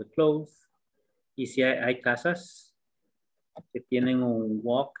for the clothes. Y si hay casas, que tienen un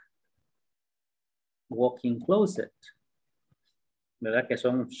walk-in closet, ¿verdad? Que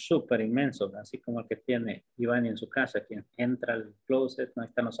son súper inmensos, así como el que tiene Iván en su casa, que entra al closet, no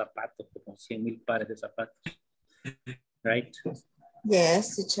están los zapatos, como 100,000 pares de zapatos. Right?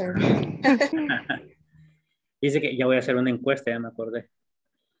 Yes, teacher. Dice que ya voy a hacer una encuesta, ya me acordé.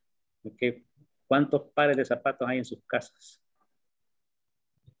 Okay. ¿Cuántos pares de zapatos hay en sus casas?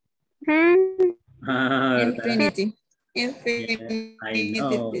 Infinity. Yeah, I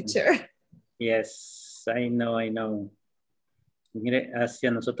know. Teacher. Yes, I know. Mire, hacia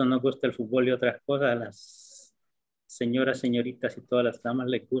nosotros nos gusta el fútbol y otras cosas, a las señoras, señoritas y todas las damas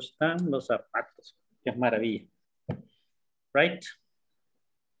les gustan los zapatos. Qué maravilla. Right?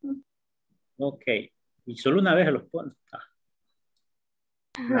 Ok. Y solo una vez los ponen.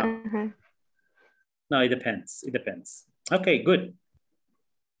 No. No, it depends. It depends. Okay, good.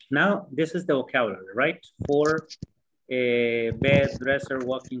 Now, this is the vocabulary, right? For bed, dresser,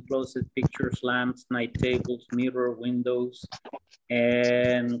 walk-in closet, pictures, lamps, night tables, mirror, windows,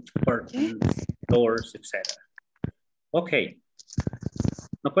 and curtains, doors, etc. Okay.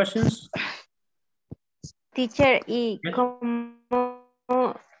 No questions? Teacher, ¿y Yes.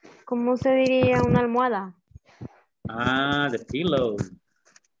 cómo se diría una almohada? Ah, the pillow.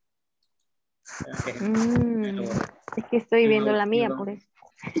 Es que estoy viendo la mía, por eso.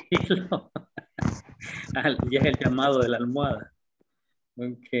 Pillow. Ya es el llamado de la almohada.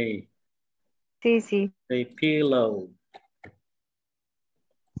 Ok. Sí. The pillow.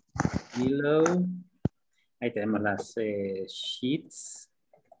 Pillow. Ahí tenemos las sheets.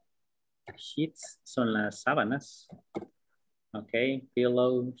 Sheets son las sábanas. Okay,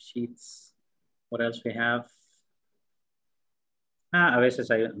 pillow, sheets. What else we have? A veces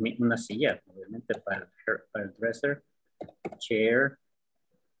hay una silla, obviamente, para el dresser. Chair.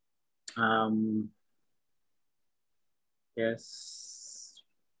 Yes.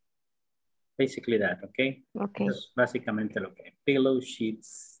 Basically that, okay? Okay. Es básicamente lo que. Pillow,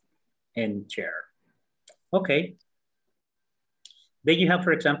 sheets, and chair. Okay. Then you have,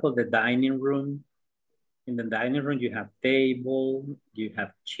 for example, the dining room. In the dining room, you have table, you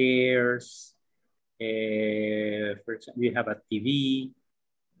have chairs, for example, you have a TV,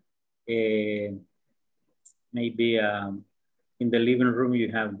 maybe in the living room,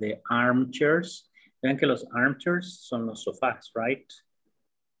 you have the armchairs. Vean que los armchairs son los sofás, right?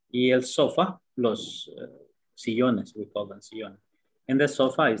 Y el sofá, los sillones, we call them sillones. And the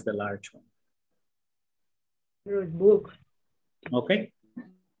sofa is the large one. Book. Okay.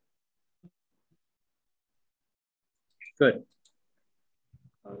 Good.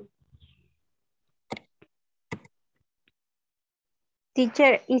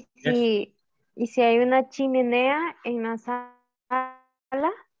 Teacher, ¿y si hay una chimenea en la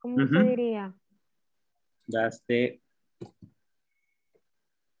sala? ¿Cómo se diría? That's the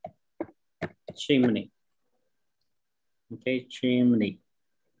chimney. Okay, chimney.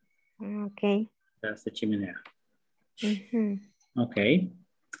 Okay. That's the chimenea. Okay.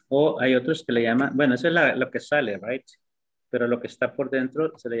 O hay otros que le llaman, bueno, eso es lo que sale, right? Pero lo que está por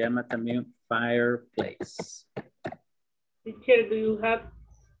dentro se le llama también fireplace. Teacher, do you have?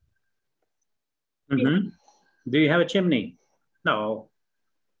 Do you have a chimney? No.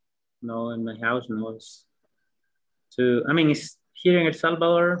 No, in my house, no. I mean, it's here in El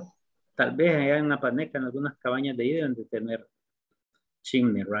Salvador, tal vez allá en Napaneca, en algunas cabañas de ahí deben de tener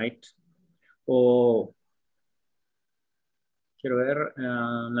chimney, right? O quiero ver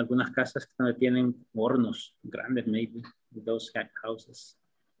en algunas casas que tienen hornos grandes, maybe, those houses.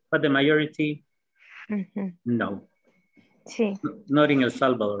 But the majority, no. Sí. Not in El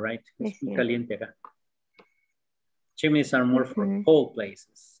Salvador, right? Es muy caliente acá. Chimneys are more for cold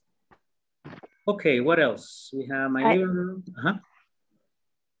places. Okay, what else? We have my living room.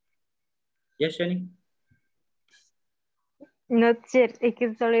 Yes, Jenny? No, teacher, es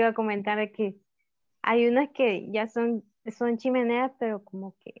que solo iba a comentar que hay unas que ya son chimeneas, pero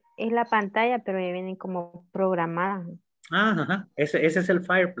como que es la pantalla, pero ya vienen como programadas. Ese es el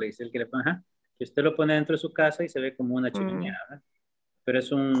fireplace, el que le pone, que usted lo pone dentro de su casa y se ve como una chimenea, ¿verdad? Pero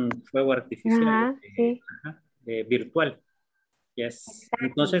es un fuego artificial, virtual. Yes.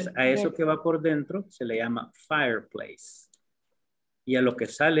 Entonces, a eso que va por dentro se le llama fireplace. Y a lo que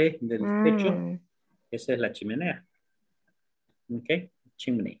sale del techo, esa es la chimenea. Ok,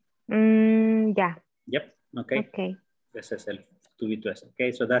 chimney. Ya. Yep, okay. Ese es el tubito ese.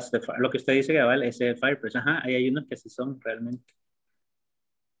 Okay, so that's lo que usted dice, Gabal, ese fireplace. Ahí hay unos que sí son realmente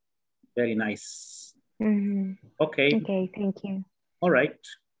very nice. Okay. Okay, thank you. All right.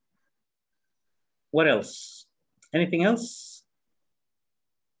 What else? Anything else?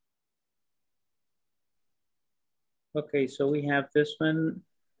 Okay, so we have this one.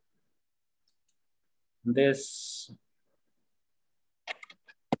 This.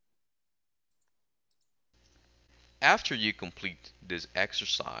 After you complete this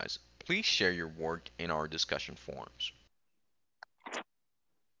exercise, please share your work in our discussion forums.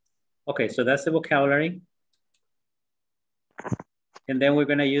 Okay, so that's the vocabulary. And then we're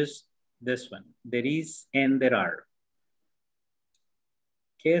gonna use this one. There is and there are.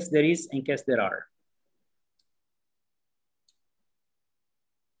 ¿Qué es there is and qué es there are?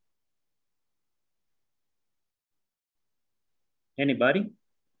 Anybody?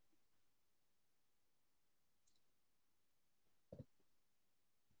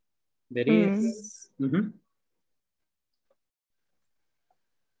 There is.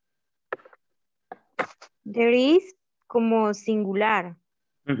 There is como singular.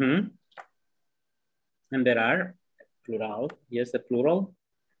 And there are, plural, yes, the plural.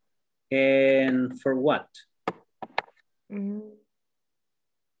 And for what?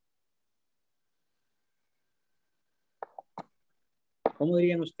 ¿Cómo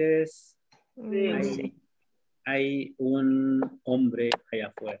dirían ustedes? Hay un hombre allá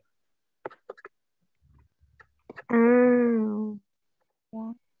afuera.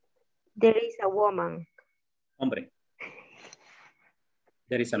 There is a woman. Hombre.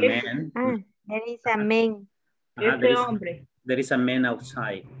 There is a man. There is a man. There is a man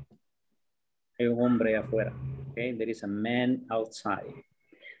outside. Hay un hombre allá afuera. Okay, there is a man outside.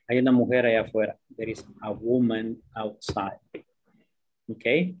 Hay una mujer allá afuera. There is a woman outside.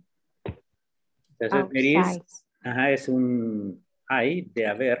 Okay. Entonces, there is, es un hay de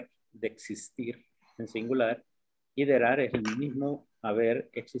haber, de existir en singular. Y there are es el mismo haber,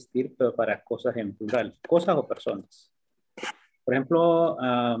 existir, pero para cosas en plural. Cosas o personas. Por ejemplo,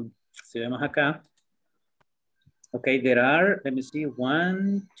 si vemos acá. Okay, there are, let me see,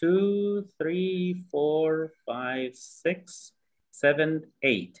 1, 2, 3, 4, 5, 6, 7,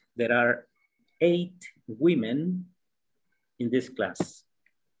 8. There are 8 women in this class.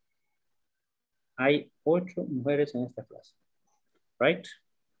 Hay 8 mujeres en esta clase, right?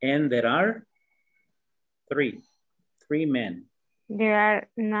 And there are 3 men. There are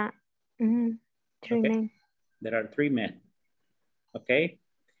not 3 men. There are 3 men. Okay.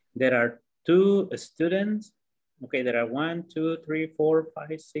 There are 2 students. Okay, there are 1, 2, 3, 4,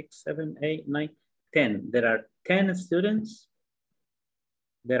 5, 6, 7, 8, 9, 10. There are 10 students.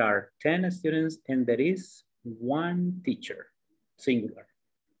 There are 10 students and there is 1 teacher, singular.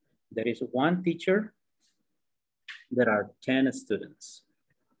 There is 1 teacher. There are 10 students.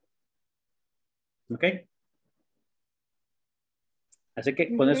 Okay. Así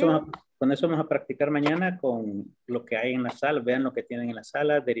que con eso vamos a practicar mañana con lo que hay en la sala. Vean lo que tienen en la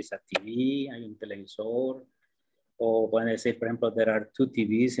sala. There is a TV, hay un televisor. O pueden decir, por ejemplo, there are 2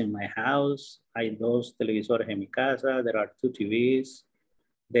 TVs in my house. Hay 2 televisores en mi casa. There are 2 TVs.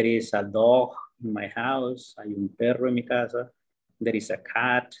 There is a dog in my house. Hay un perro en mi casa. There is a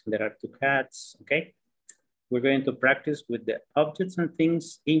cat. There are 2 cats. Okay. We're going to practice with the objects and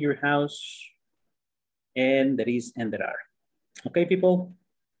things in your house. And there is and there are. Okay, people.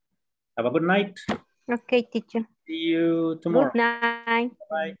 Have a good night. Okay, teacher. See you tomorrow. Good night.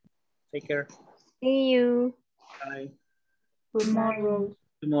 Bye. Take care. See you. Bye. Tomorrow.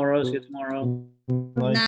 Tomorrow. See you tomorrow.